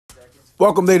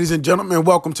Welcome, ladies and gentlemen.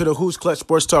 Welcome to the Who's Clutch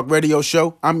Sports Talk Radio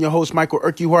Show. I'm your host, Michael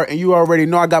Urquhart, and you already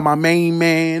know I got my main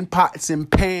man, Pots and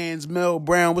Pans, Mel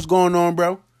Brown. What's going on,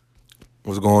 bro?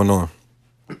 What's going on?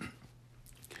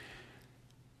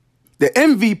 The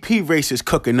MVP race is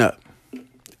cooking up.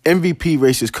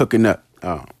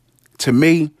 To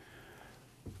me,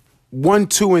 1,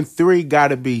 2, and 3 got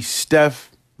to be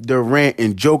Steph, Durant,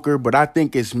 and Joker, but I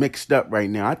think it's mixed up right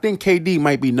now. I think KD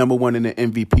might be number one in the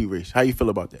MVP race. How you feel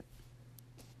about that?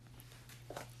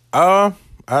 I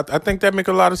think that make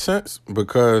a lot of sense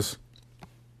because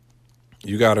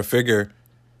you got to figure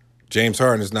James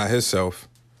Harden is not himself.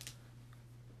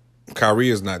 Kyrie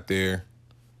is not there.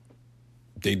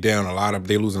 They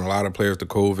losing a lot of players to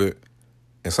COVID,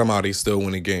 and somehow they still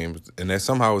winning games, and that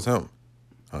somehow is him.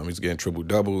 He's getting triple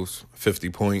doubles, 50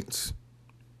 points.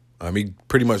 He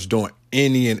pretty much doing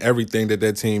any and everything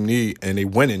that team need, and they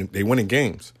winning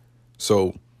games.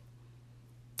 So,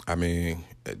 I mean,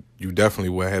 you definitely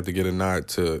would have to get a nod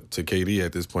to KD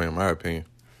at this point, in my opinion.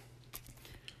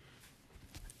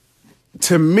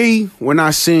 To me, when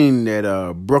I seen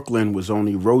that Brooklyn was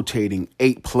only rotating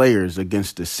 8 players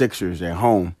against the Sixers at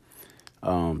home,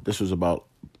 this was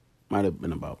might have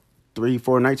been about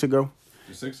 3-4 nights ago.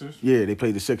 The Sixers? Yeah, they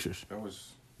played the Sixers. That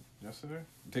was yesterday?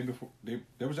 The day before?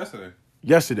 That was yesterday.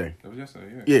 Yesterday. That was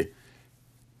yesterday, yeah. Yeah.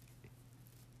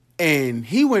 And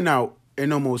he went out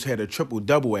and almost had a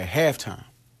triple-double at halftime.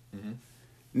 Mm-hmm.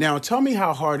 Now, tell me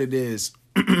how hard it is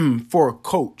for a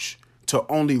coach to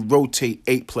only rotate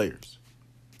 8 players.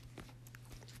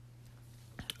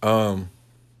 I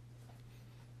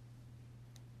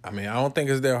mean, I don't think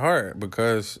it's that hard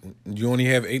because you only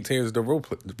have 8 players to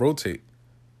rotate.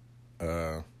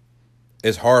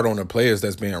 It's hard on the players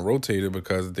that's being rotated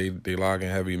because they log in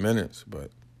heavy minutes. But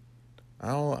I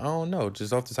don't know.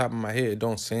 Just off the top of my head, it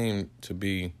don't seem to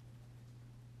be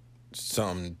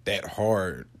something that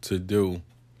hard to do.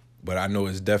 But I know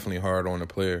it's definitely hard on the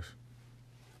players.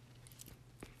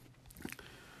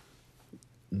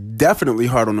 Definitely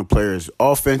hard on the players.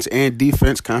 Offense and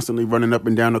defense constantly running up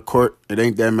and down the court. It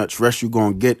ain't that much rest you're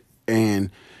going to get.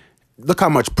 And look how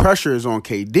much pressure is on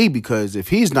KD because if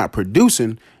he's not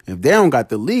producing, if they don't got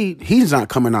the lead, he's not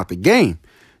coming out the game.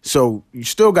 So you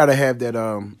still got to have that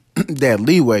that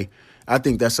leeway. I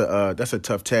think that's a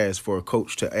tough task for a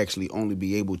coach to actually only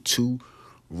be able to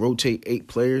rotate 8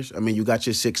 players. I mean, you got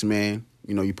your 6-man.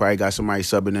 You know, you probably got somebody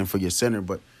subbing in for your center,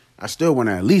 but I still want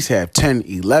to at least have 10,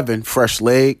 11 fresh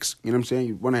legs. You know what I'm saying?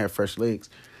 You want to have fresh legs.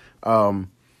 To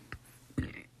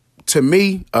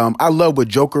me, I love what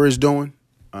Joker is doing.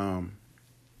 And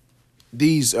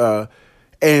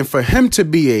for him to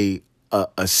be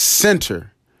a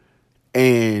center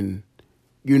and,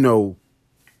 you know,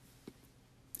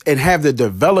 and have the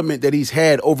development that he's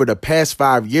had over the past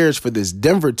 5 years for this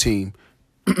Denver team,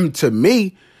 to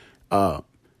me,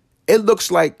 it looks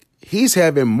like he's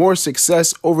having more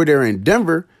success over there in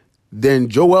Denver than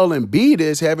Joel Embiid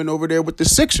is having over there with the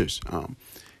Sixers.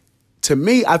 To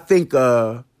me, I think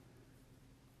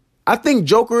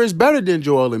Joker is better than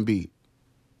Joel Embiid.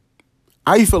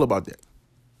 How you feel about that?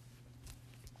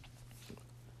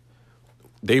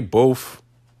 They both,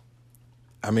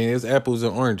 I mean, it's apples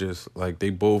and oranges. Like,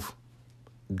 they both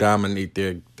dominate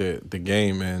the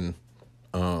game in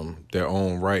their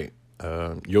own right.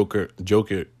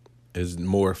 Joker is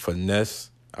more finesse,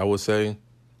 I would say,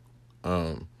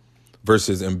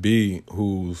 versus Embiid,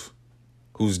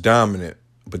 who's dominant.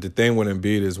 But the thing with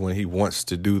Embiid is when he wants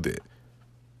to do that,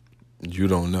 you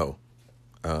don't know.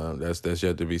 That's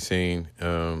yet to be seen.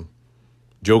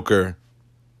 Joker,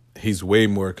 he's way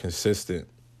more consistent.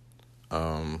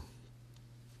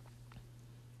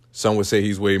 Some would say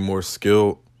he's way more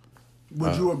skilled.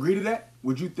 Would you agree to that?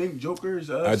 Would you think Joker is...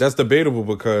 that's debatable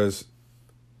because,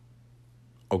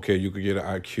 okay, you could get an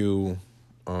IQ,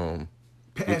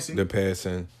 passing. The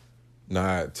passing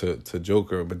nod to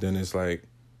Joker, but then it's like,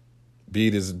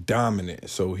 Bede is dominant,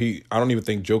 so I don't even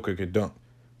think Joker could dunk.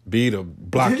 Bede to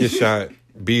block your shot,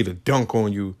 Bede to dunk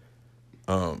on you,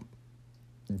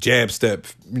 jab step,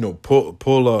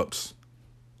 pull ups,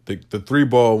 the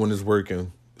 3-ball when it's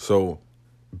working. So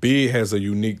Bede has a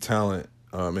unique talent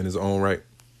in his own right.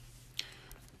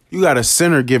 You got a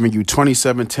center giving you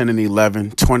 27, 10, and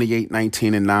 11, 28,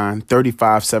 19, and 9,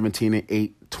 35, 17, and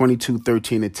 8, 22,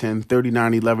 13, and 10,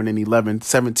 39, 11, and 11,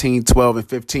 17, 12, and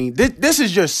 15. This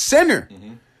is your center.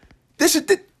 Mm-hmm. This is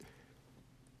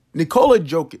Nikola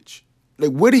Jokic.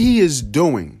 Like, what he is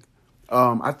doing,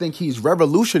 I think he's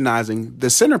revolutionizing the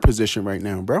center position right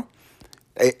now, bro.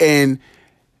 And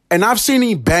I've seen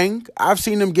him bang. I've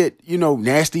seen him get,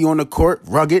 nasty on the court,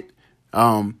 rugged.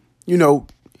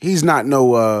 he's not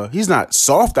he's not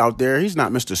soft out there. He's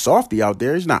not Mr. Softy out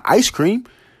there. He's not ice cream.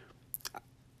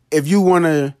 If you want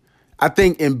to, I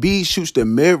think Embiid shoots the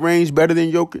mid-range better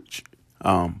than Jokic.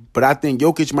 But I think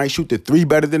Jokic might shoot the three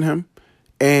better than him.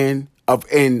 And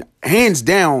hands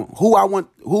down, who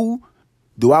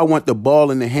do I want the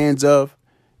ball in the hands of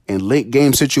in late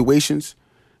game situations?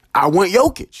 I want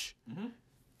Jokic. Mm-hmm.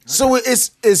 So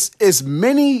it's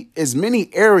many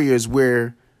areas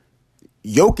where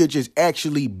Jokic is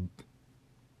actually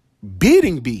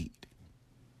beating Embiid.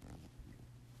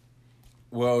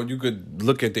 Well, you could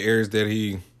look at the areas that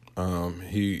he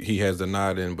has the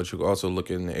nod in, but you could also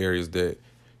look in the areas that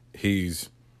he's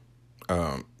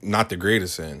not the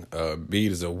greatest in. Embiid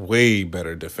is a way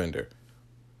better defender.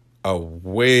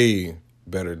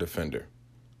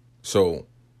 So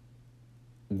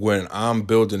when I'm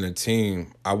building a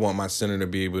team, I want my center to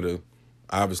be able to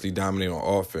obviously dominate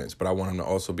on offense, but I want him to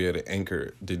also be able to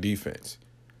anchor the defense.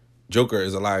 Joker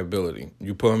is a liability.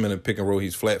 You put him in a pick and roll,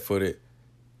 he's flat-footed.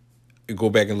 You go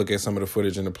back and look at some of the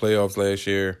footage in the playoffs last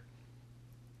year.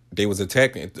 They was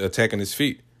attacking his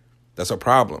feet. That's a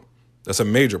problem. That's a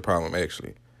major problem,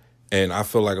 actually. And I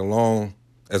feel like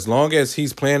as long as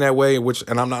he's playing that way,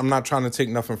 and I'm not trying to take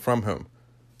nothing from him,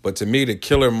 but to me, the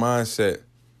killer mindset,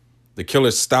 the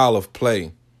killer style of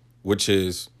play, which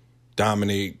is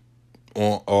dominate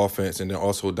on offense and then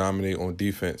also dominate on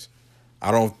defense,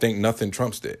 I don't think nothing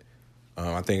trumps that.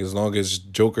 I think as long as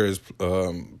Joker is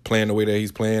playing the way that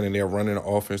he's playing and they're running the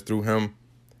offense through him,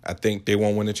 I think they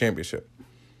won't win the championship.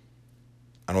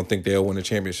 I don't think they'll win the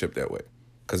championship that way.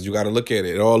 Because you got to look at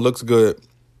it. It all looks good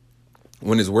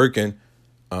when it's working.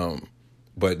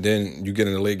 But then you get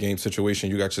in a late game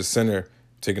situation, you got your center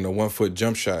taking a 1-foot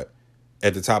jump shot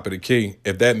at the top of the key.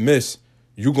 If that miss,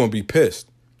 you're going to be pissed.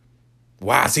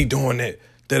 Why is he doing that?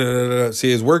 Da-da-da-da.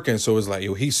 See, it's working, so it's like,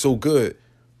 yo, he's so good.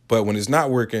 But when it's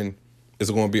not working, it's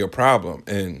going to be a problem.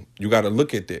 And you got to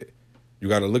look at that.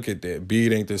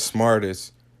 Embiid ain't the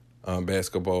smartest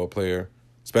basketball player,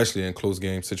 especially in close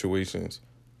game situations.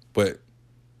 But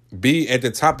B at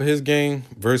the top of his game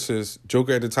versus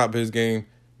Joker at the top of his game,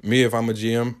 me, if I'm a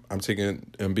GM, I'm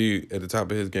taking Embiid at the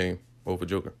top of his game over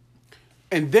Joker.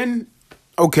 And then,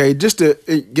 okay, just to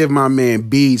give my man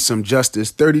B some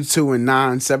justice, 32-9,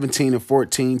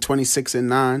 17-14,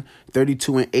 26-9,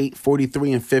 32-8,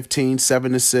 43-15,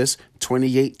 7 assists,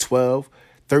 28-12,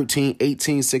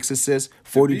 13-18, 6 assists,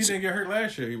 40. If he didn't get hurt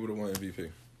last year, he would have won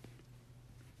MVP.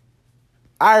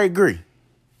 I agree.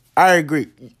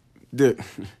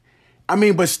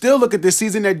 But still look at the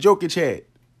season that Jokic had.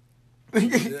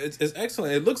 It's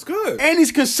excellent. It looks good. And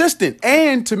he's consistent.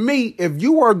 And to me, if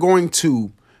you are going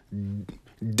to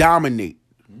dominate,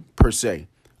 per se,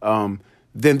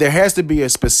 then there has to be a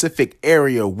specific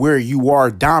area where you are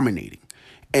dominating.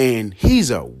 And he's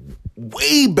a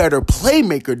way better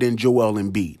playmaker than Joel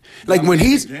Embiid. Like when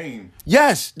he's game.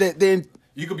 Yes, then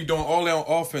you could be doing all that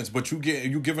on offense, but you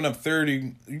giving up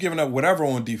 30, you giving up whatever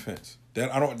on defense.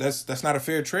 That's not a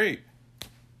fair trade.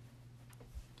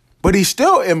 But he's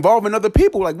still involving other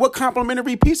people. Like, what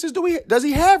complementary pieces does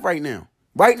he have right now?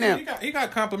 He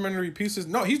got complementary pieces.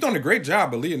 No, he's doing a great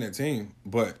job of leading that team.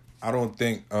 But I don't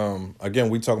think, again,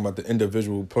 we talking about the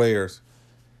individual players.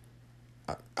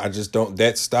 I just don't.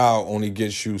 That style only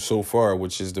gets you so far,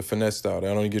 which is the finesse style.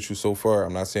 That only gets you so far.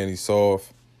 I'm not saying he's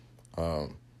soft,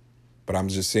 but I'm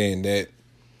just saying that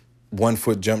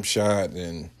 1-foot jump shot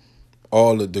and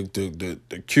all of the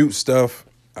cute stuff.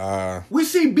 We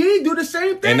see B do the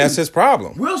same thing. And that's his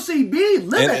problem. We'll see B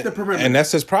live at the perimeter. And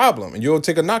that's his problem. And you'll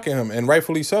take a knock at him, and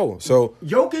rightfully so. So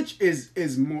Jokic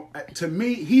is more, to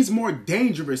me, he's more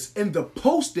dangerous in the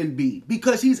post than B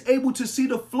because he's able to see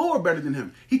the floor better than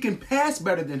him. He can pass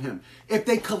better than him. If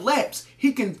they collapse,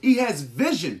 he has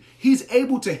vision. He's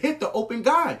able to hit the open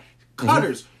guy.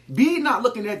 Cutters. Mm-hmm. B not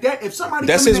looking at that. If somebody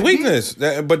that's his weakness.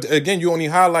 But again, you only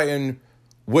highlighting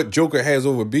what Joker has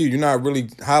over B. You're not really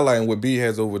highlighting what B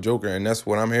has over Joker, and that's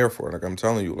what I'm here for. Like I'm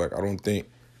telling you, like I don't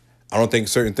think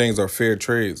certain things are fair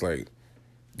trades. Like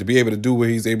to be able to do what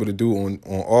he's able to do on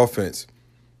offense,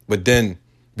 but then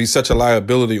be such a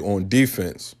liability on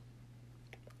defense.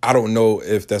 I don't know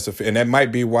if that's and that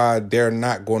might be why they're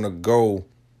not going to go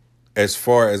as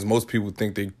far as most people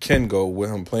think they can go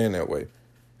with him playing that way.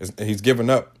 He's given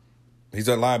up. He's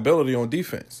a liability on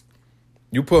defense.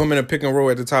 You put him in a pick and roll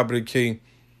at the top of the key,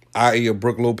 i.e. a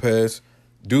Brook Lopez,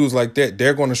 dudes like that,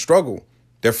 they're going to struggle.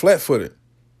 They're flat-footed.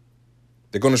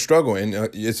 They're going to struggle, and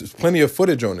it's plenty of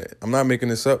footage on it. I'm not making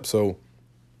this up, so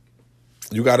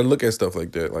you got to look at stuff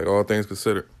like that, like all things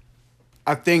considered.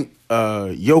 I think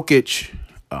Jokic,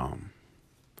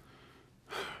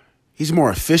 he's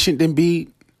more efficient than Embiid.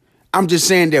 I'm just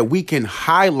saying that we can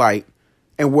highlight,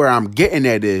 and where I'm getting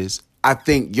at is I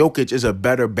think Jokic is a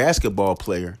better basketball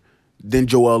player than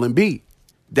Joel Embiid.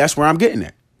 That's where I'm getting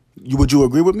at. Would you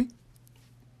agree with me?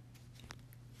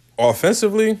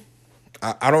 Offensively,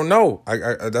 I don't know.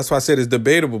 I that's why I said it's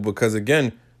debatable because,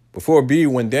 again, before B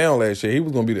went down last year, he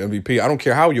was going to be the MVP. I don't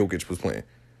care how Jokic was playing.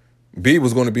 B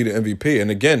was going to be the MVP.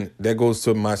 And, again, that goes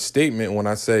to my statement when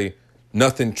I say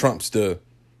nothing trumps the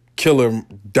killer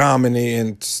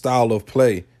dominating style of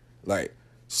play. Like,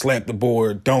 slap the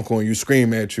board, dunk on you,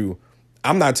 scream at you.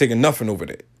 I'm not taking nothing over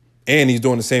that. And he's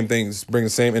doing the same things, bringing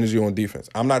the same energy on defense.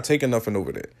 I'm not taking nothing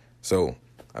over that. So,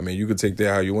 I mean, you could take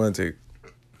that how you want to take.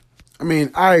 I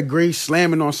mean, I agree.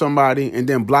 Slamming on somebody and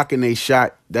then blocking a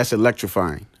shot, that's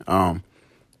electrifying.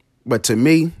 But to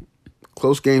me,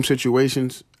 close game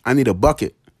situations, I need a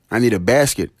bucket. I need a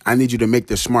basket. I need you to make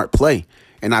the smart play.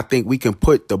 And I think we can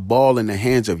put the ball in the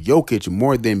hands of Jokic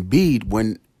more than Embiid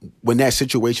when that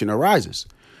situation arises.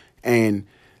 And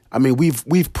I mean,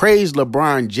 we've praised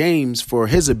LeBron James for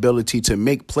his ability to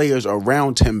make players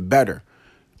around him better.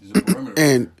 He's a perimeter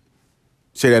and player.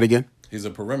 Say that again. He's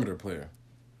a perimeter player.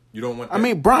 You don't want that. I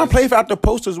mean, Bron plays out the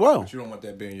post as well. But you don't want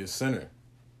that being your center.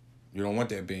 You don't want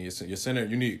that being your center. Your center,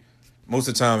 you need, most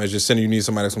of the time as your center, you need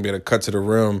somebody that's going to be able to cut to the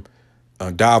rim,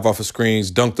 dive off of screens,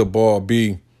 dunk the ball,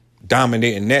 be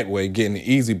dominating that way, getting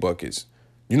the easy buckets.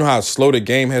 You know how slow the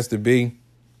game has to be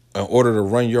in order to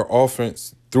run your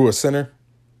offense through a center?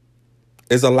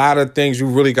 There's a lot of things you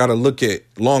really got to look at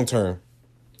long term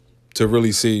to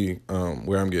really see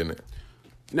where I'm getting at.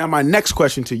 Now, my next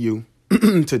question to you,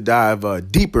 to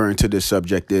dive deeper into this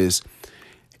subject does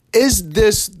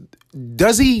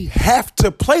he have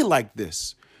to play like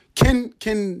this?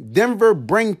 Can Denver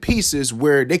bring pieces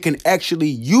where they can actually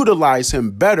utilize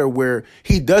him better, where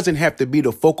he doesn't have to be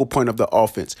the focal point of the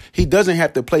offense? He doesn't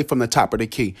have to play from the top of the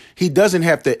key. He doesn't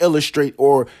have to illustrate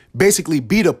or basically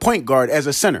be the point guard as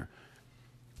a center.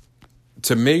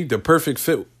 To me, the perfect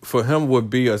fit for him would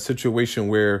be a situation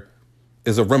where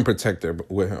is a rim protector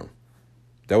with him.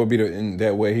 That would be in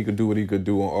that way he could do what he could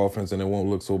do on offense and it won't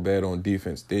look so bad on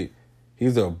defense.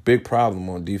 He's a big problem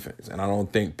on defense, and I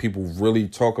don't think people really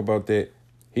talk about that.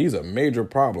 He's a major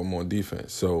problem on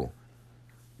defense. So,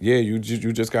 yeah, you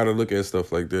just got to look at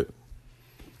stuff like that.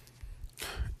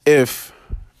 If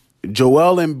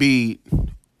Joel Embiid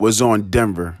was on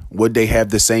Denver, would they have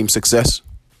the same success?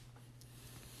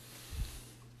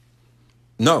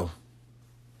 No,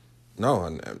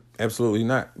 absolutely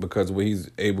not, because what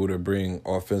he's able to bring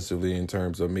offensively in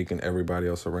terms of making everybody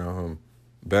else around him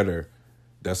better,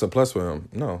 that's a plus for him.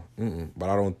 No, but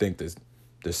I don't think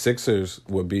the Sixers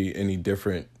would be any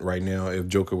different right now if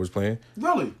Joker was playing.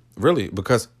 Really,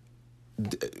 because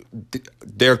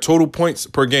their total points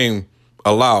per game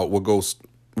allowed will go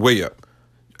way up.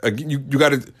 You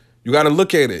got to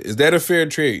look at it. Is that a fair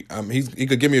trade? He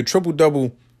could give me a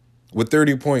triple-double with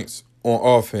 30 points on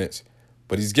offense,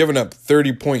 but he's giving up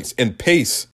 30 points in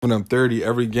pace, giving up 30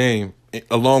 every game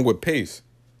along with pace.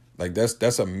 Like,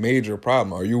 that's a major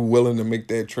problem. Are you willing to make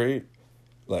that trade?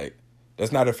 Like,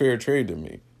 that's not a fair trade to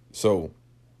me. So,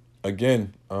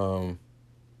 again, I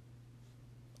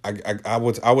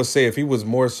would say if he was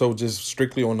more so just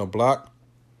strictly on the block,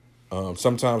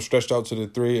 sometimes stretched out to the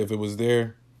three if it was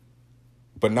there,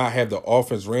 but not have the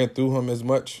offense ran through him as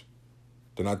much,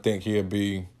 then I think he'd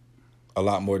be a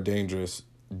lot more dangerous.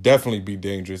 Definitely be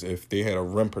dangerous if they had a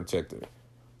rim protector.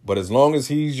 But as long as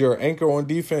he's your anchor on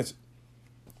defense,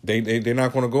 they're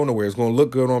not going to go nowhere. It's going to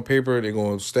look good on paper. They're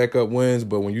going to stack up wins.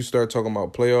 But when you start talking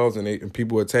about playoffs and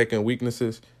people attacking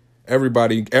weaknesses,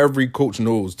 every coach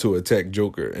knows to attack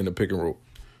Joker in the pick and roll.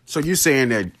 So you're saying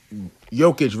that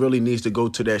Jokic really needs to go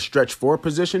to that stretch four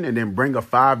position and then bring a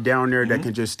five down there that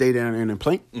can just stay down and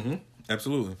play? Mm-hmm.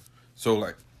 Absolutely. So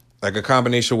like a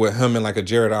combination with him and like a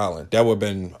Jared Allen, that would have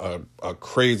been a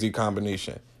crazy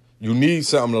combination. You need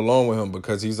something along with him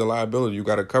because he's a liability. You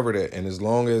got to cover that. And as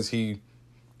long as he,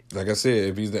 like I said,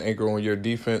 if he's the anchor on your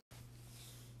defense,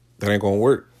 that ain't going to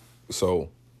work. So,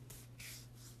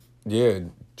 yeah,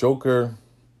 Joker,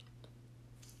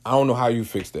 I don't know how you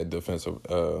fix that defensive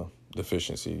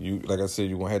deficiency. You, like I said,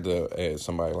 you're going to have to add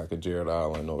somebody like a Jared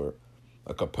Allen or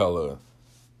a Capella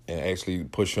and actually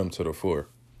push him to the floor.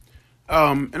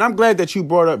 And I'm glad that you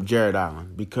brought up Jared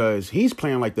Allen because he's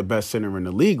playing like the best center in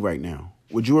the league right now.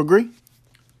 Would you agree?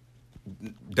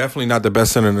 Definitely not the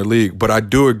best center in the league, but I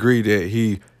do agree that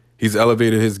he's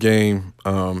elevated his game.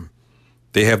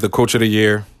 They have the coach of the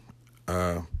year.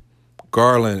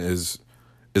 Garland is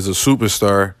a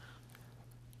superstar.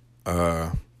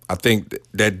 I think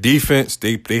that defense,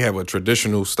 they have a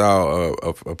traditional style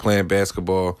of playing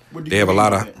basketball. They have a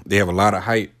lot of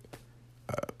height.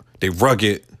 They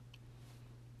rugged.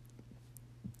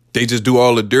 They just do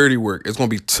all the dirty work. It's going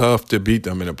to be tough to beat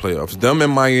them in the playoffs. Them in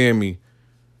Miami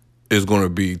is going to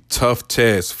be tough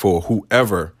test for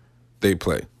whoever they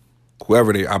play.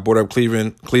 I brought up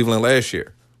Cleveland last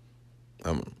year.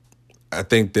 I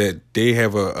think that they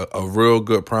have a real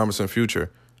good, promising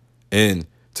future. And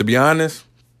to be honest,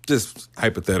 just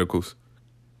hypotheticals.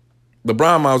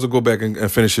 LeBron might as well go back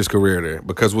and finish his career there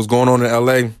because what's going on in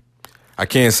L.A., I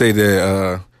can't say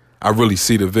that I really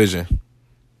see the vision.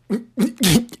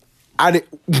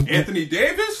 Anthony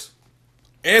Davis?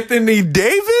 Anthony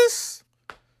Davis?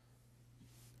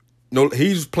 No,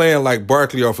 he's playing like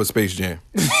Barkley off of Space Jam.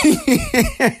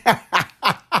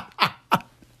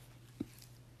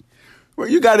 Well,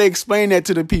 you got to explain that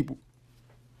to the people.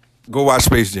 Go watch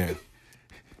Space Jam.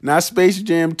 Not Space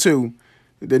Jam 2,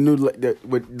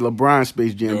 with LeBron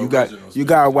Space Jam. You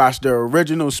got to watch the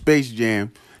original Space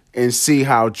Jam and see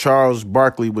how Charles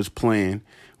Barkley was playing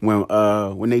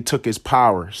when they took his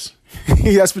powers.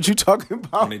 That's what you talking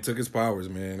about. When they took his powers,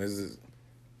 man.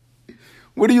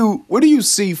 What do you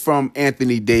see from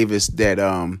Anthony Davis that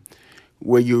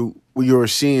where you're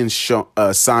seeing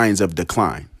signs of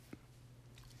decline?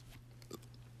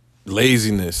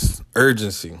 Laziness,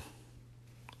 urgency.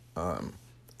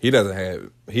 He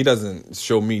doesn't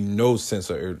show me no sense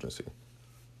of urgency.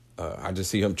 I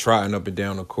just see him trotting up and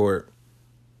down the court,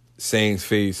 saying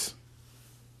face.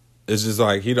 It's just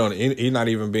like he's not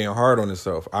even being hard on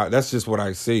himself. That's just what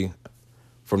I see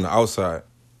from the outside.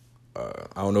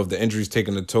 I don't know if the injury's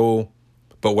taking a toll,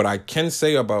 but what I can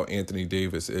say about Anthony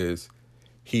Davis is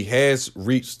he has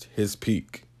reached his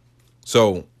peak.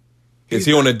 So, is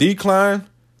he on a decline?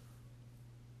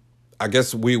 I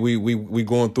guess we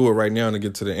going through it right now to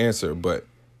get to the answer, but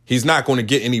he's not going to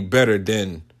get any better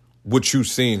than what you've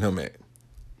seen him at.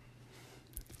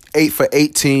 8 for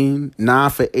 18, 9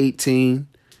 for 18,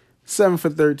 7 for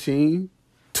 13,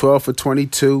 12 for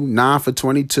 22, 9 for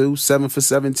 22, 7 for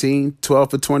 17,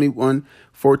 12 for 21,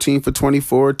 14 for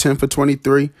 24, 10 for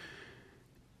 23.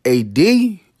 AD,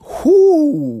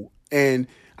 whoo. And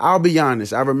I'll be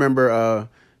honest, I remember, I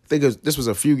think this was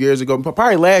a few years ago,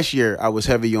 probably last year, I was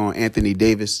heavy on Anthony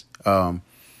Davis. Matter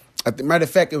of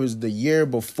fact, it was the year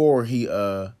before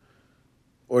or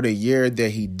the year that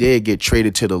he did get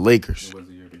traded to the Lakers.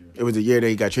 It was the year that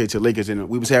he got traded to the Lakers, and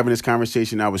we was having this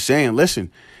conversation. I was saying,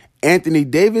 listen, Anthony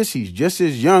Davis, he's just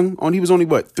as young. He was only,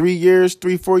 4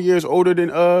 years older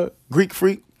than Greek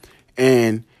Freak.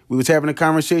 And we was having a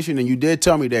conversation, and you did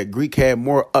tell me that Greek had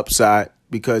more upside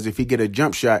because if he get a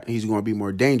jump shot, he's going to be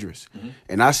more dangerous. Mm-hmm.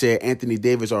 And I said Anthony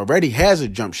Davis already has a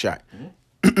jump shot.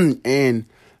 Mm-hmm.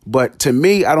 But to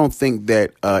me, I don't think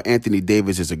that Anthony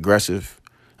Davis is aggressive.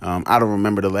 I don't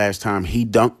remember the last time he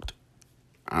dunked.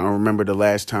 I don't remember the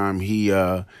last time he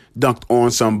dunked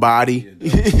on somebody.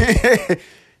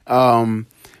 I don't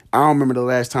remember the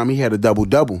last time he had a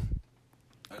double-double.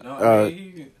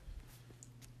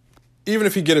 Even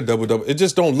if he get a double-double, it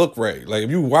just don't look right. Like, if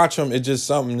you watch him, it just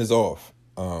something is off.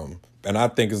 And I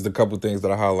think it's the couple things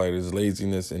that I highlighted is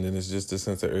laziness, and then it's just a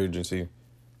sense of urgency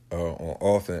on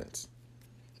offense.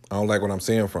 I don't like what I'm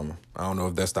seeing from him. I don't know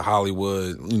if that's the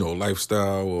Hollywood,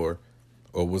 lifestyle or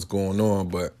what's going on,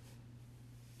 but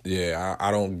yeah,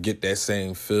 I don't get that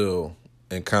same feel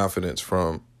and confidence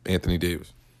from Anthony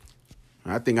Davis.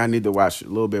 I think I need to watch a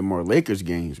little bit more Lakers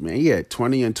games, man. He had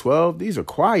 20 and 12. These are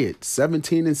quiet.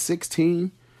 17 and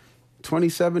 16,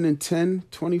 27 and 10,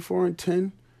 24 and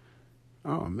 10.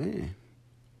 Oh, man.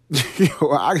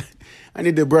 I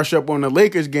need to brush up on the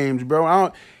Lakers games,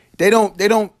 bro. They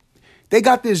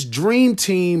got this dream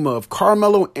team of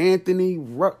Carmelo Anthony,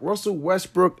 Russell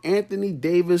Westbrook, Anthony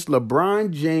Davis,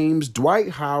 LeBron James, Dwight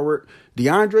Howard,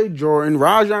 DeAndre Jordan,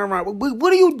 Rajon Rondo.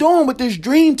 What are you doing with this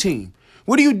dream team?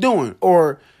 What are you doing?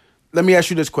 Or let me ask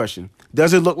you this question.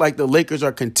 Does it look like the Lakers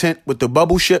are content with the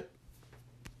bubble chip?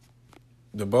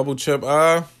 The bubble chip?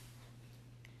 No,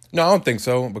 I don't think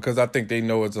so, because I think they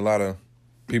know it's a lot of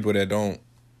people that don't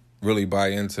really buy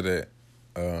into that.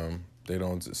 They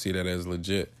don't see that as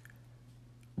legit.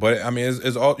 But, I mean,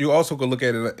 it's all, you also could look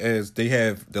at it as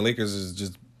the Lakers is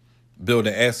just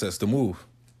building assets to move,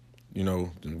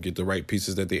 get the right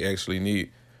pieces that they actually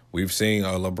need. We've seen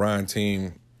a LeBron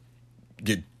team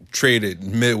get traded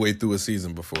midway through a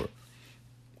season before.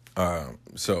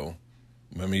 So,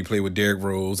 he played with Derrick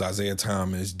Rose, Isaiah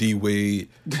Thomas, D. Wade.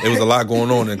 There was a lot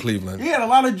going on in Cleveland. He had a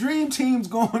lot of dream teams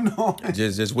going on.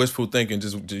 Just wishful thinking.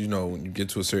 Just, when you get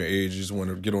to a certain age, you just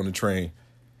want to get on the train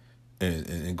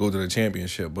and go to the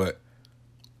championship. But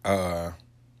I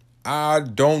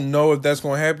don't know if that's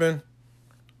going to happen.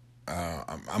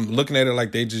 I'm looking at it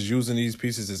like they just using these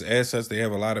pieces as assets. They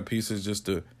have a lot of pieces just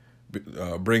to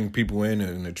bring people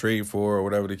in the trade for or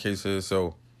whatever the case is.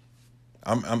 So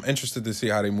I'm interested to see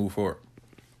how they move forward.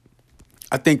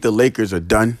 I think the Lakers are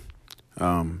done.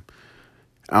 I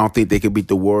don't think they could beat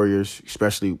the Warriors,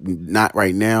 especially not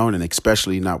right now, and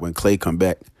especially not when Klay come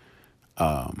back.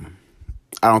 I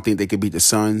don't think they could beat the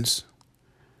Suns.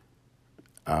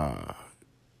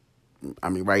 I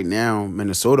mean, right now,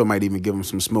 Minnesota might even give them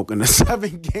some smoke in a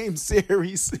 7-game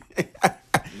series.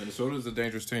 Minnesota's a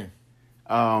dangerous team.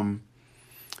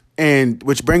 And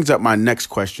which brings up my next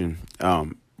question.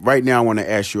 Right now, I want to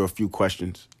ask you a few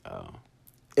questions.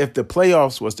 If the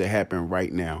playoffs was to happen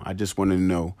right now, I just want to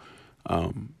know,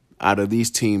 out of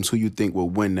these teams, who you think will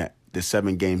win the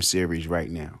 7-game series right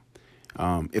now?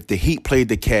 If the Heat played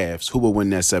the Cavs, who will win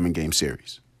that 7-game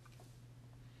series?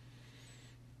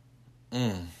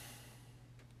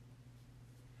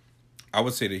 I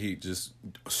would say the Heat just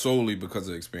solely because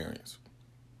of experience.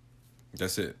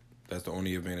 That's it. That's the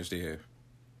only advantage they have.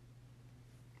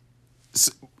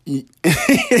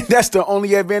 That's the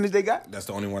only advantage they got? That's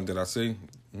the only one that I see.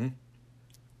 Mm-hmm.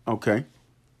 Okay.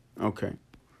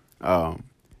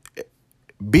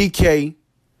 BK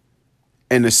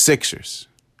and the Sixers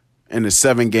in the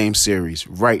 7-game series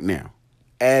right now,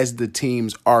 as the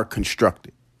teams are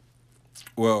constructed.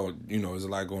 Well, there's a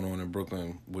lot going on in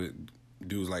Brooklyn with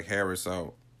dudes like Harris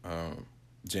out,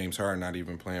 James Harden not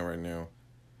even playing right now.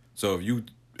 So if you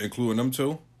including them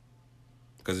two,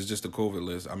 because it's just a COVID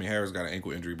list. I mean, Harris got an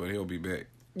ankle injury, but he'll be back.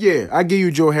 Yeah, I give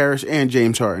you Joe Harris and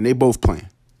James Harden. They both playing.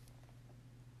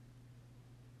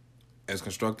 As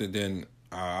constructed, then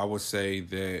I would say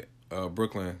that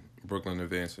Brooklyn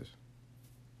advances.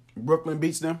 Brooklyn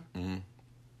beats them?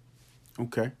 Mm-hmm.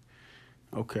 Okay.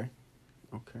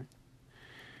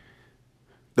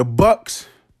 The Bucks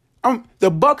and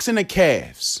the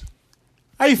Cavs.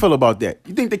 How you feel about that?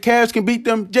 You think the Cavs can beat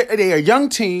them? They're a young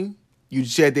team. You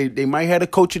said they might have a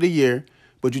coach of the year,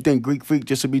 but you think Greek Freak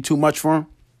just would be too much for them?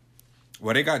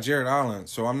 Well, they got Jared Allen,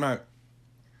 so I'm not.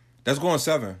 That's going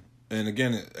 7, and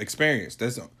again, experience.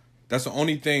 That's the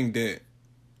only thing that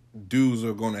dudes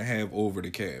are going to have over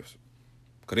the Cavs,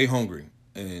 cause they hungry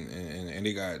and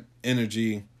they got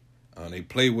energy. They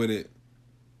play with it.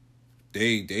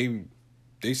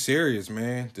 They serious,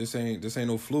 man. This ain't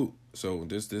no fluke. So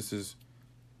this is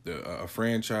a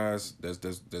franchise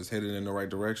that's headed in the right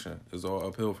direction. It's all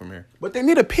uphill from here. But they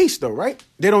need a piece, though, right?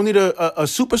 They don't need a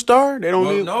superstar. They don't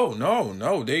need.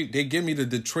 No. They give me the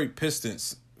Detroit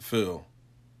Pistons feel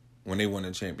when they won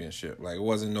the championship. Like, it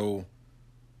wasn't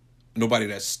nobody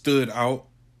that stood out,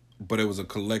 but it was a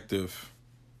collective.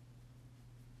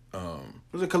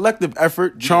 It was a collective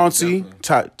effort. Chauncey,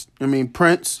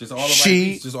 Prince, just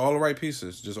all the right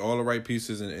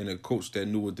pieces, and a coach that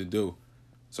knew what to do.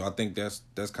 So I think that's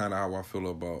kind of how I feel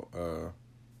about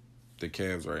the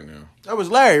Cavs right now. That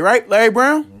was Larry, right? Larry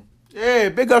Brown. Mm-hmm. Yeah,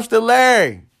 big ups to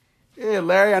Larry. Yeah,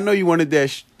 Larry, I know you wanted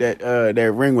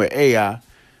that ring with AI.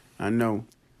 I know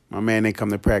my man ain't come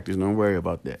to practice. Don't worry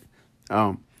about that.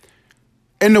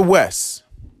 In the West,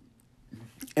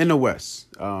 and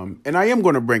I am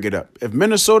going to bring it up. If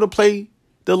Minnesota play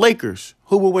the Lakers,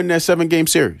 who will win that 7-game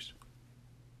series?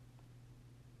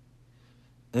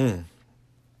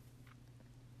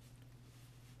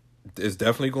 It's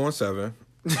definitely going 7.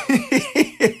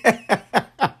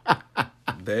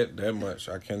 that much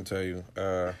I can tell you.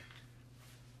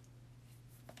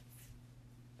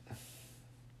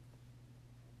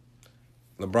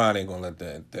 LeBron ain't gonna let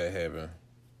that happen.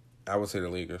 I would say the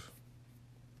Lakers.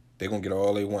 They're gonna get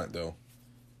all they want though.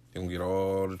 They're gonna get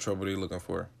all the trouble they're looking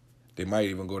for. They might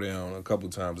even go down a couple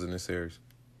times in this series.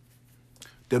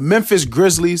 The Memphis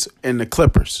Grizzlies and the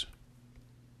Clippers.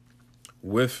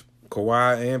 With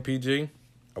Kawhi and PG,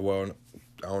 well,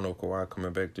 I don't know if Kawhi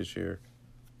coming back this year.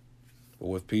 But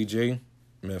with PG,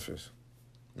 Memphis.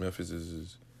 Memphis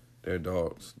is their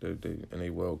dogs. They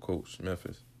well coached.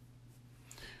 Memphis.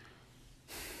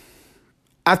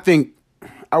 I think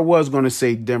I was going to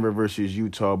say Denver versus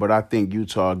Utah, but I think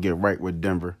Utah get right with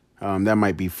Denver. That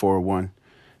might be 4-1.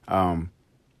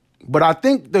 But I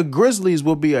think the Grizzlies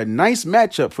will be a nice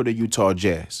matchup for the Utah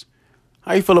Jazz.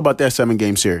 How you feel about that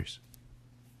 7-game series?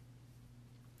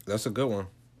 That's a good one.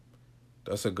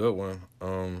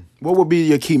 What would be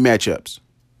your key matchups?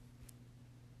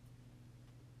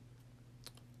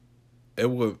 It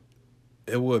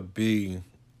would be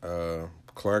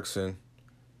Clarkson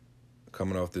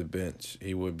coming off the bench.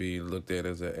 He would be looked at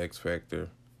as an X factor.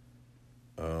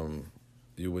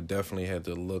 You would definitely have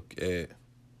to look at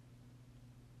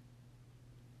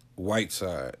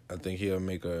Whiteside. I think he'll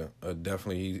make a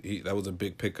definitely. He that was a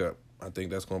big pickup. I think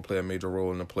that's going to play a major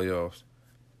role in the playoffs.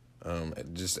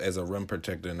 Just as a rim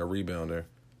protector and a rebounder.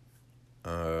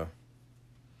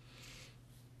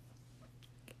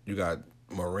 You got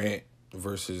Morant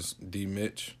versus D.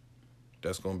 Mitch.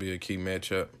 That's going to be a key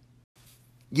matchup.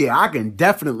 Yeah, I can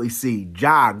definitely see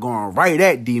Ja going right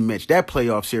at D. Mitch. That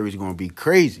playoff series is going to be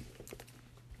crazy.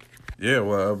 Yeah,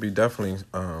 well, it'll be definitely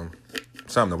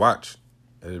something to watch.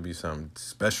 It'll be something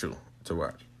special to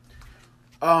watch.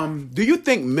 Do you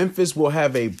think Memphis will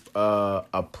have a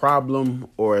problem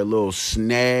or a little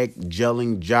snag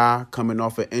gelling Ja coming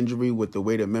off an injury with the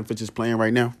way that Memphis is playing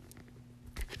right now?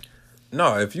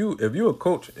 No, if you a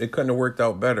coach, it couldn't have worked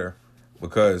out better,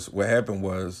 because what happened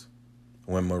was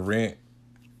when Morant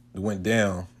went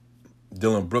down,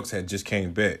 Dylan Brooks had just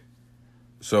came back,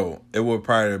 so it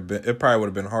probably would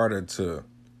have been harder to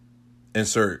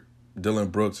insert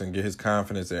Dylan Brooks and get his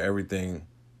confidence and everything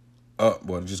up.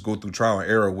 Well, just go through trial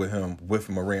and error with him with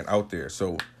Morant out there.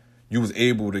 So you was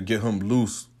able to get him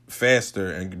loose faster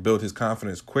and build his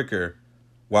confidence quicker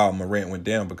while Morant went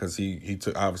down, because he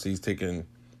took, obviously he's taking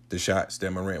the shots that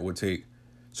Morant would take.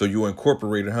 So you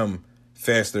incorporated him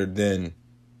faster than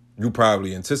you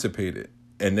probably anticipated.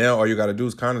 And now all you got to do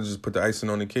is kind of just put the icing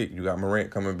on the cake. You got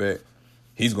Morant coming back.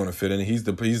 He's going to fit in. He's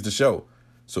the show.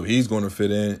 So he's going to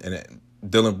fit in. And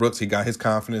Dylan Brooks, he got his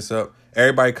confidence up.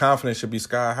 Everybody's confidence should be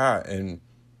sky high. And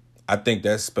I think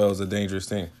that spells a dangerous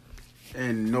thing.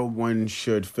 And no one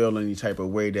should feel any type of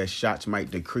way that shots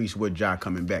might decrease with Ja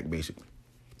coming back, basically.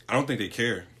 I don't think they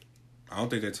care. I don't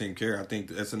think that team care. I think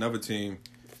that's another team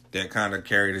that kind of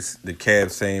carry the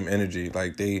Cavs same energy.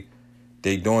 Like they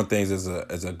doing things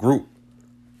as a group.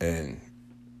 And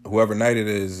whoever night it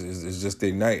is just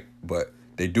their night. But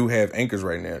they do have anchors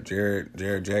right now.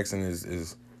 Jared Jackson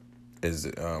is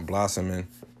blossoming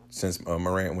since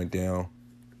Morant went down.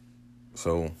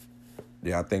 So,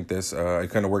 yeah, I think this it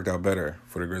couldn't have worked out better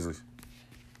for the Grizzlies.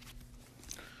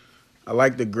 I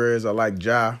like the Grizz. I like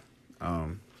Ja.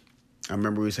 I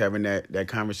remember we was having that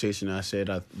conversation. I said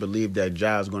I believe that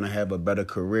Ja is going to have a better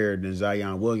career than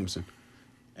Zion Williamson.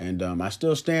 And I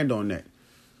still stand on that.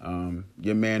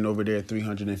 Your man over there,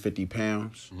 350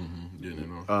 pounds. Mm-hmm. Getting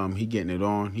it on. He getting it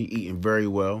on. He eating very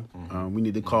well. Mm-hmm. We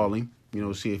need to call him,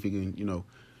 see if he can,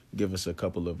 give us a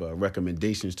couple of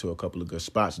recommendations to a couple of good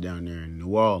spots down there in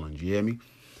New Orleans. You hear me?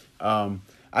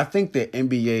 I think the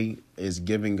NBA is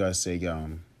giving us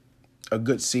a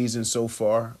good season so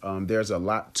far. There's a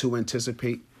lot to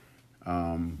anticipate.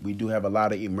 We do have a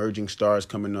lot of emerging stars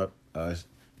coming up.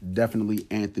 Definitely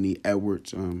Anthony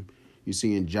Edwards. You're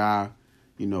seeing Ja,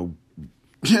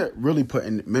 really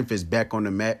putting Memphis back on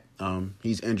the map.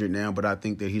 He's injured now, but I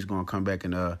think that he's going to come back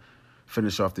and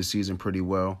finish off the season pretty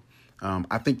well.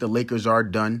 I think the Lakers are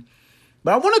done.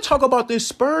 But I want to talk about this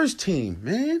Spurs team,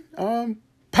 man.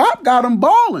 Pop got them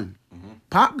balling. Mm-hmm.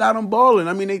 Pop got them balling.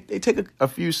 I mean, they take a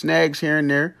few snags here and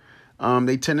there.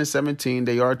 They 10-17.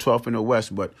 They are 12th in the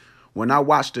West. But when I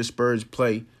watch the Spurs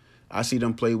play, I see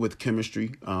them play with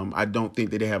chemistry. I don't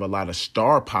think that they have a lot of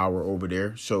star power over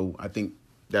there. So I think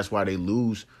that's why they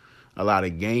lose a lot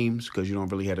of games, because you don't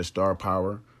really have the star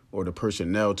power or the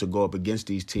personnel to go up against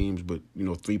these teams. But,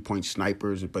 3-point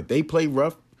snipers. But they play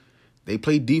rough. They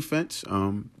play defense.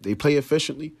 They play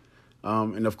efficiently.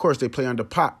 And, of course, they play under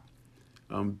Pop.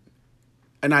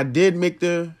 And I did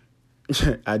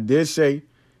I did say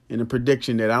in a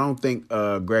prediction that I don't think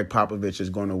Greg Popovich is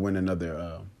going to win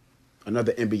another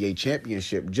NBA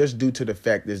championship, just due to the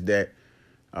fact is that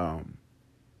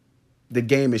the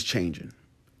game is changing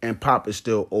and Pop is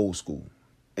still old school,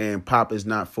 and Pop is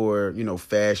not for,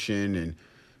 fashion,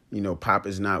 and, Pop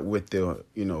is not with the,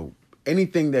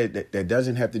 anything that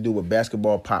doesn't have to do with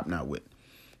basketball, Pop not with.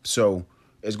 So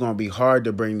it's going to be hard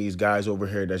to bring these guys over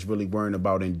here that's really worrying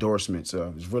about endorsements.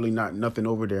 There's really nothing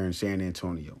over there in San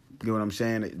Antonio. You know what I'm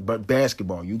saying? But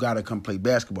basketball, you got to come play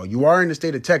basketball. You are in the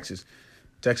state of Texas.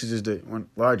 Texas is the one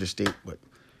largest state, but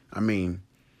I mean,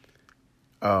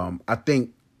 I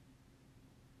think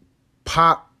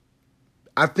Pop,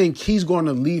 I think he's going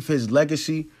to leave his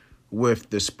legacy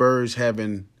with the Spurs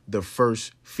having the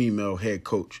first female head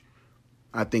coach.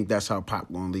 I think that's how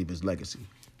Pop going to leave his legacy.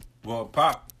 Well,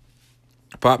 Pop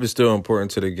is still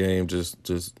important to the game,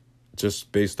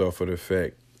 just based off of the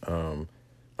fact,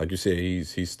 like you said,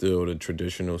 he's still the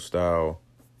traditional style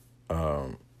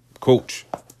coach.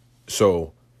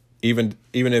 So even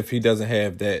if he doesn't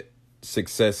have that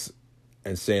success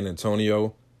in San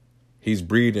Antonio, he's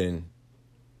breeding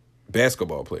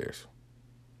basketball players,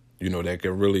 that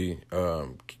can really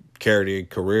carry their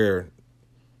career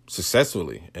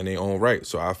successfully in their own right.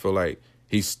 So I feel like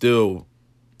he's still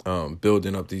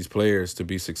building up these players to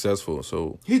be successful.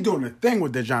 So he's doing a thing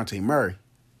with DeJounte Murray.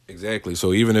 Exactly.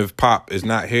 So even if Pop is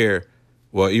not here,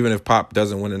 even if Pop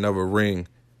doesn't win another ring,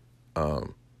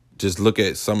 just look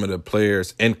at some of the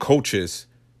players and coaches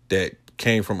that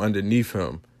came from underneath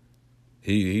him,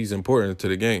 he's important to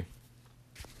the game.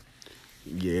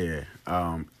 Yeah.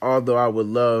 Although I would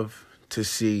love to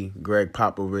see Greg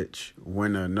Popovich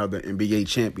win another NBA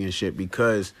championship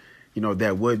because,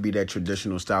 that would be that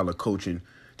traditional style of coaching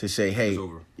to say, hey, It's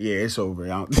over. Yeah, it's over.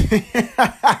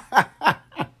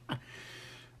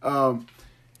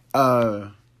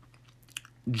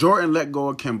 Jordan let go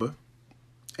of Kemba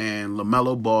and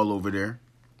LaMelo Ball over there.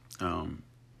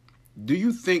 Do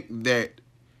you think that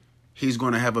he's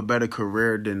going to have a better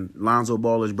career than Lonzo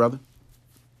Ball, his brother?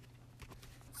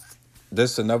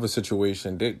 This is another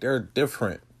situation. They're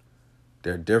different.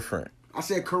 They're different. I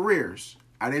said careers.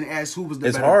 I didn't ask who was the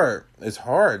It's better. hard. It's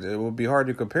hard. It will be hard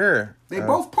to compare. They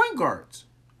both point guards.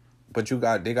 But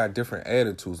they got different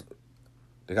attitudes.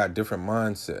 They got different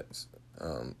mindsets.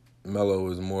 Melo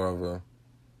is more of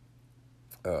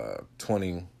a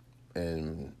 20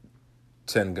 and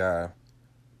 10 guy.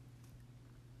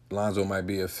 Lonzo might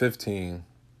be a 15,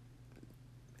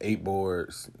 8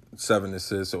 boards, 7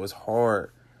 assists. So it's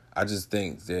hard. I just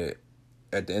think that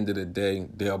at the end of the day,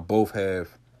 they'll both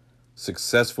have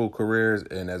successful careers,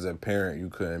 and as a parent, you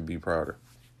couldn't be prouder.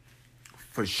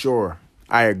 For sure.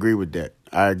 I agree with that.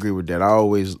 I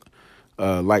always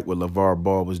liked what LeVar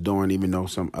Ball was doing, even though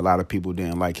a lot of people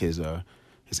didn't like his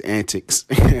antics.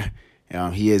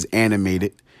 He is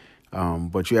animated,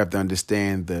 but you have to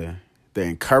understand the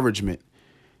encouragement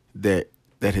that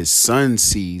his son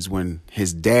sees when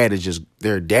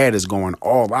their dad is going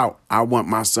all out. I want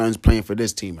my sons playing for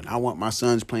this team, and I want my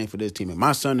sons playing for this team, and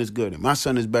my son is good, and my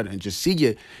son is better. And just see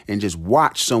you and just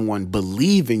watch someone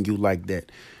believe in you like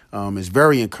that is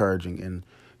very encouraging. And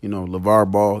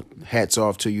LeVar Ball, hats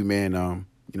off to you, man.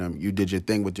 You did your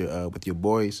thing with your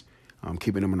boys,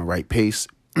 keeping them on the right pace,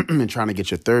 and trying to get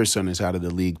your third son is out of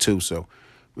the league too. So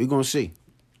we're gonna see.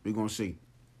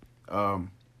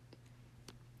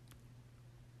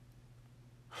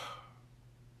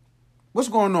 What's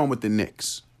going on with the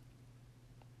Knicks?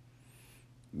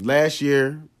 Last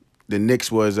year, the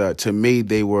Knicks was, to me,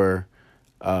 they were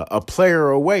a player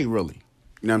away, really.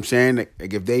 You know what I'm saying?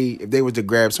 Like if they was to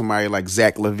grab somebody like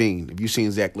Zach LaVine, if you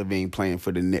seen Zach LaVine playing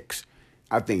for the Knicks,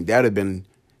 I think that'd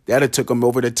have took them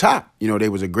over the top. They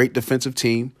was a great defensive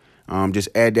team. Just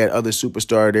add that other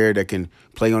superstar there that can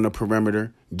play on the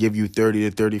perimeter, give you 30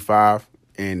 to 35,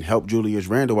 and help Julius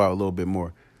Randle out a little bit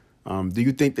more. Do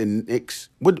you think the Knicks,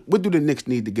 what do the Knicks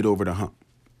need to get over the hump?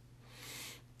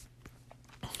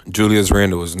 Julius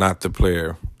Randle is not the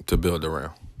player to build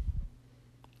around.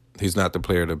 He's not the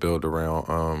player to build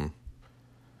around.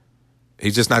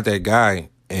 He's just not that guy.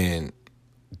 And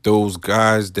those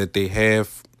guys that they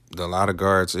have, a lot of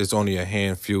guards, it's only a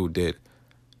handful that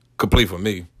could play for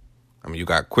me. I mean, you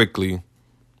got Quickly,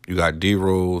 you got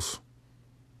D-Rose.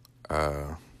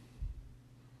 That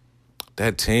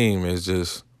team is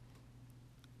just...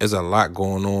 There's a lot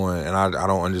going on, and I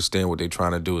don't understand what they're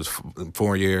trying to do. It's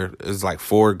 4 year. It's like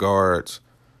 4 guards.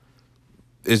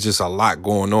 It's just a lot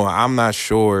going on. I'm not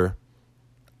sure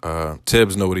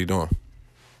Tibbs know what he's doing.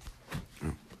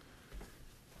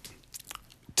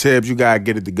 Tibbs, you got to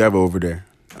get it together over there.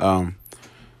 I'm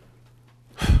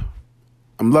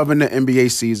loving the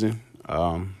NBA season.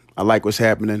 I like what's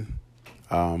happening.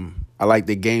 I like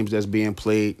the games that's being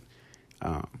played.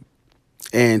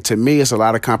 And to me, it's a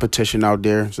lot of competition out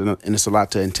there, and it's a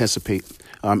lot to anticipate.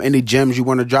 Any gems you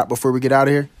want to drop before we get out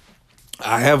of here?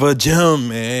 I have a gem,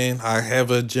 man.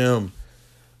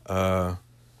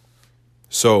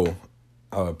 So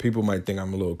people might think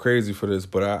I'm a little crazy for this,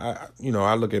 but I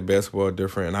look at basketball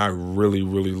different, and I really,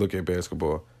 really look at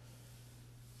basketball.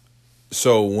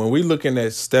 So when we looking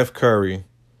at Steph Curry,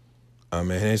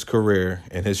 and his career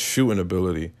and his shooting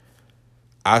ability,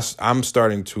 I'm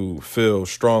starting to feel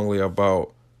strongly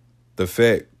about the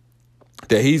fact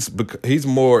that he's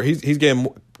getting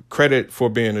credit for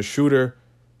being a shooter,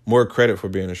 more credit for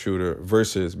being a shooter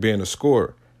versus being a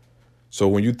scorer. So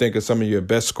when you think of some of your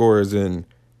best scorers that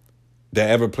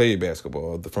ever played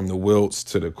basketball, from the Wilts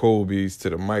to the Kobe's to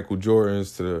the Michael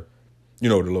Jordans to the the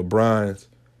LeBrons,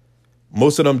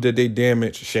 most of them did they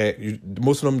damage Shaq.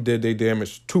 Most of them did they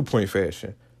damage 2-point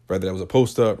fashion, whether that was a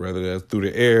post up, whether that was through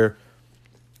the air,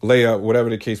 layup, whatever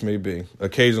the case may be,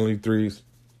 occasionally threes.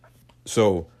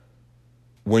 So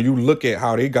when you look at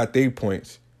how they got their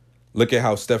points, look at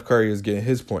how Steph Curry is getting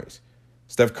his points.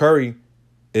 Steph Curry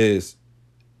is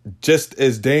just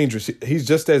as dangerous. He's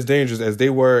just as dangerous as they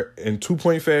were in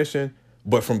 2-point fashion,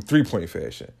 but from 3-point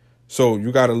fashion. So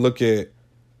you got to look at,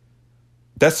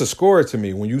 that's a scorer to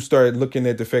me. When you start looking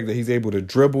at the fact that he's able to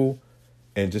dribble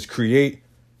and just create,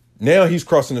 now he's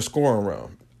crossing the scoring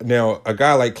realm. Now, a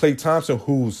guy like Klay Thompson,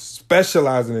 who's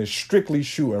specializing in strictly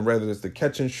shooting, whether it's the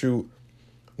catch and shoot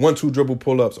 1-2 dribble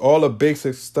pull-ups, all the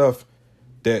basic stuff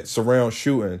that surrounds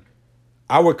shooting.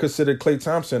 I would consider Klay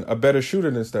Thompson a better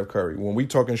shooter than Steph Curry. When we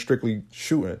talking strictly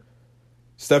shooting,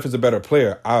 Steph is a better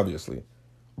player, obviously.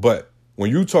 But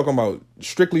when you talking about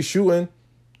strictly shooting,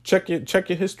 check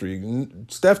your history.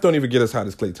 Steph don't even get as hot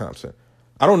as Klay Thompson.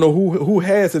 I don't know who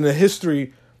has in the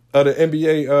history of the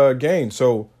NBA game.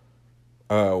 So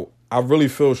I really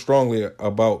feel strongly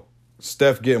about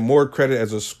Steph getting more credit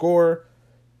as a scorer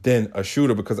than a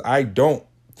shooter, because I don't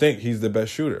think he's the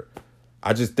best shooter.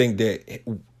 I just think that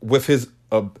with his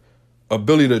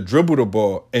ability to dribble the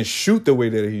ball and shoot the way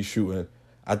that he's shooting,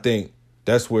 I think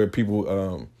that's where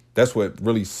people that's what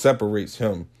really separates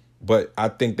him. But I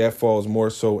think that falls more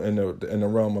so in the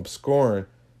realm of scoring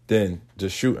than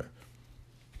just shooting.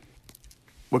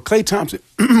 What Klay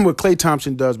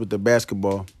Thompson does with the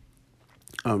basketball,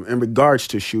 in regards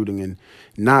to shooting and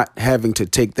not having to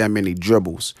take that many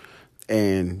dribbles,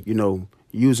 and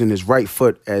using his right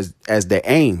foot as the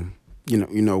aim.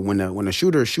 When a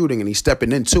shooter is shooting and he's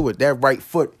stepping into it, that right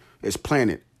foot is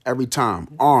planted every time,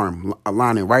 arm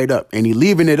lining right up, and he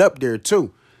leaving it up there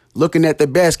too, looking at the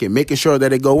basket, making sure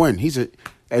that it go in. He's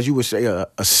as you would say, a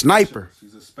sniper.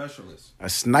 He's a specialist. A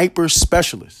sniper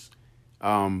specialist.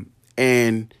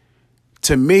 And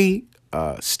to me,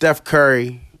 Steph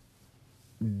Curry,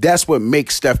 that's what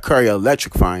makes Steph Curry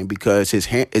electrifying, because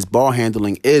his ball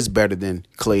handling is better than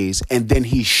Klay's, and then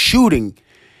he's shooting.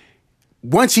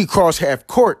 Once he cross half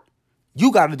court,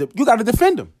 you gotta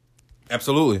defend him.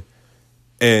 Absolutely,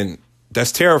 and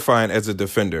that's terrifying as a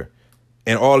defender,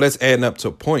 and all that's adding up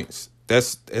to points.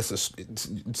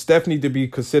 Steph need to be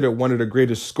considered one of the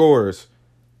greatest scorers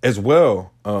as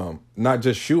well, not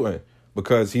just shooting,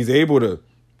 because he's able to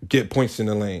get points in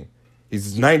the lane.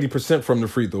 He's 90% from the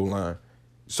free throw line.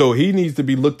 So he needs to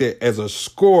be looked at as a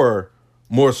scorer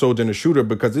more so than a shooter,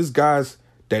 because there's guys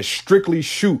that strictly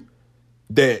shoot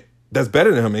that's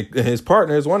better than him. And his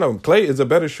partner is one of them. Klay is a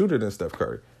better shooter than Steph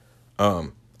Curry.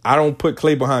 I don't put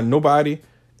Klay behind nobody.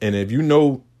 And if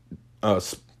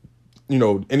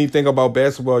anything about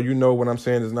basketball, what I'm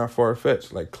saying is not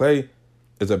far-fetched. Like, Klay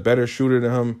is a better shooter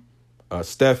than him.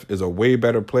 Steph is a way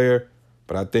better player.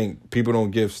 But I think people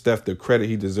don't give Steph the credit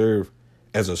he deserves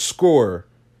as a scorer.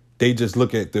 They just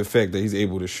look at the fact that he's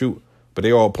able to shoot. But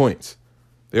they all points.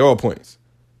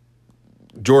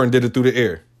 Jordan did it through the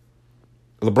air.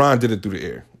 LeBron did it through the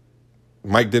air.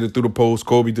 Mike did it through the post.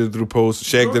 Kobe did it through the post.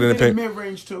 Shaq did it in the paint.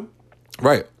 Mid-range too.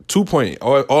 Right. 2-point.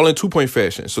 All in 2-point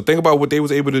fashion. So think about what they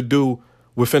was able to do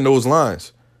within those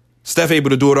lines. Steph able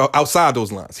to do it outside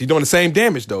those lines. He's doing the same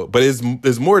damage, though. But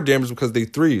it's more damage because they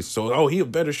threes. So, he a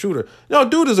better shooter. No,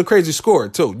 dude is a crazy scorer,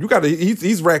 too.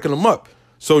 He's racking them up.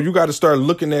 So you got to start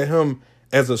looking at him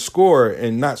as a scorer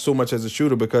and not so much as a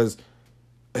shooter, because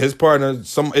his partner,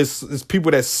 is people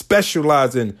that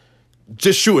specialize in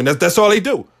just shooting. That's all they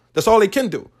do. That's all they can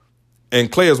do.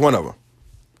 And Klay is one of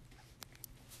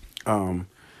them.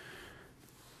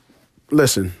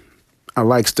 Listen, I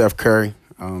like Steph Curry.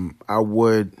 I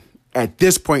would, at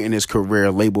this point in his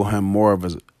career, label him more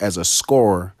of as a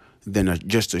scorer than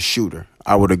just a shooter.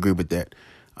 I would agree with that.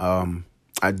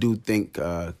 I do think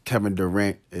Kevin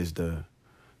Durant is the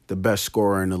best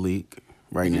scorer in the league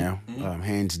right now,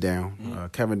 hands down.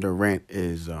 Kevin Durant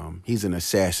is he's an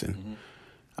assassin,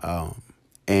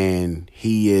 and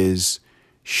he is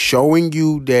showing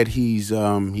you that he's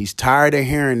tired of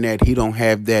hearing that he don't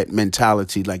have that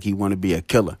mentality, like he want to be a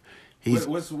killer.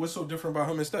 What's so different about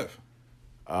him and Steph?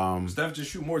 Steph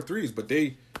just shoot more threes, but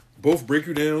they both break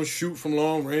you down, shoot from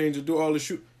long range, and do all the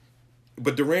shoot.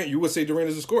 But Durant, you would say Durant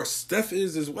is a scorer. Steph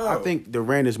is as well. I think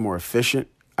Durant is more efficient.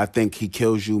 I think he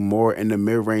kills you more in the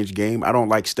mid-range game. I don't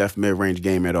like Steph's mid-range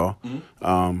game at all.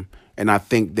 And I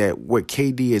think that what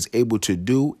KD is able to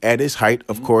do at his height,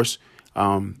 of course,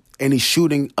 and he's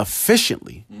shooting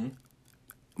efficiently,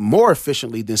 more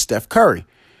efficiently than Steph Curry,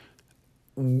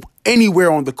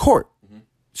 anywhere on the court.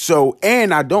 So,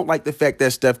 and I don't like the fact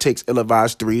that Steph takes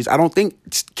ill-advised threes. I don't think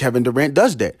Kevin Durant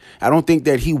does that. I don't think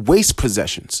that he wastes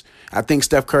possessions. I think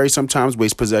Steph Curry sometimes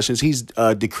wastes possessions. He's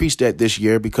decreased that this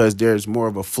year because there's more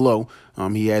of a flow.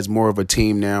 He has more of a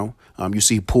team now. You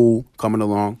see Poole coming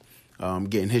along,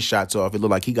 getting his shots off. It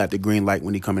looked like he got the green light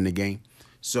when he come in the game.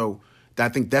 So I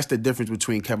think that's the difference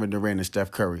between Kevin Durant and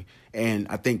Steph Curry. And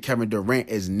I think Kevin Durant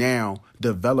is now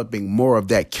developing more of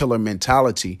that killer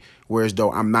mentality, whereas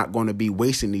though I'm not going to be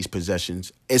wasting these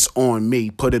possessions. It's on me,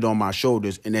 put it on my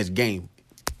shoulders, and that's game.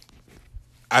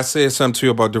 I said something to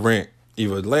you about Durant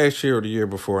either last year or the year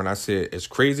before, and I said, as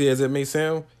crazy as it may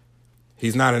sound,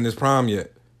 he's not in his prime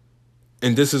yet.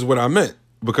 And this is what I meant,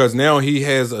 because now he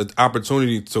has an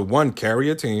opportunity to, one, carry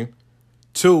a team,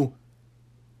 two,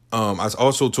 I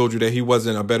also told you that he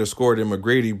wasn't a better scorer than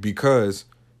McGrady because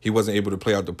he wasn't able to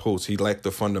play out the post. He lacked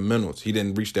the fundamentals. He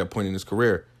didn't reach that point in his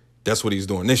career. That's what he's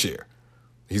doing this year.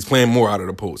 He's playing more out of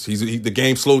the post. The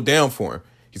game slowed down for him.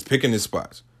 He's picking his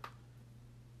spots.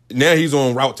 Now he's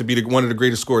on route to be one of the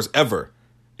greatest scorers ever.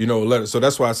 So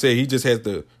that's why I say he just has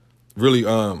to really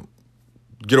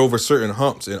get over certain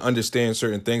humps and understand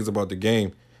certain things about the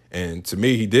game. And to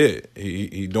me, he did.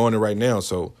 He doing it right now.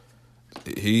 So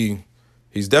he's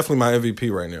definitely my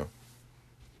MVP right now.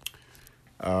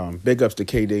 Big ups to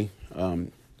KD.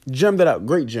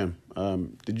 Great gem.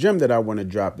 The gem that I want to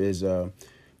drop is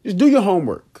just do your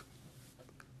homework.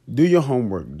 Do your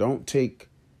homework. Don't take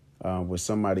what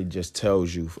somebody just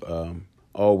tells you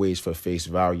always for face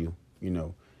value.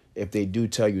 If they do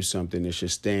tell you something, it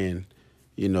should stand,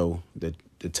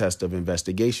 the test of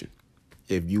investigation,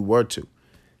 if you were to.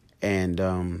 And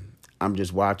I'm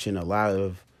just watching a lot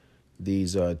of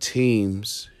these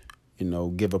teams,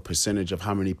 give a percentage of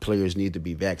how many players need to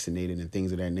be vaccinated and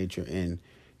things of that nature. And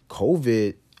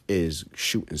COVID is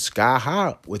shooting sky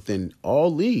high within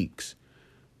all leagues,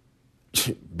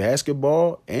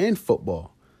 basketball and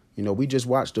football. We just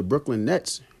watched the Brooklyn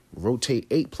Nets rotate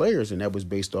 8 players, and that was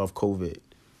based off COVID.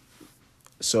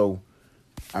 So,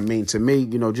 to me,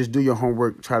 just do your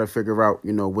homework, try to figure out,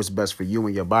 what's best for you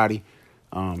and your body.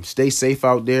 Stay safe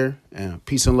out there, and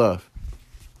peace and love.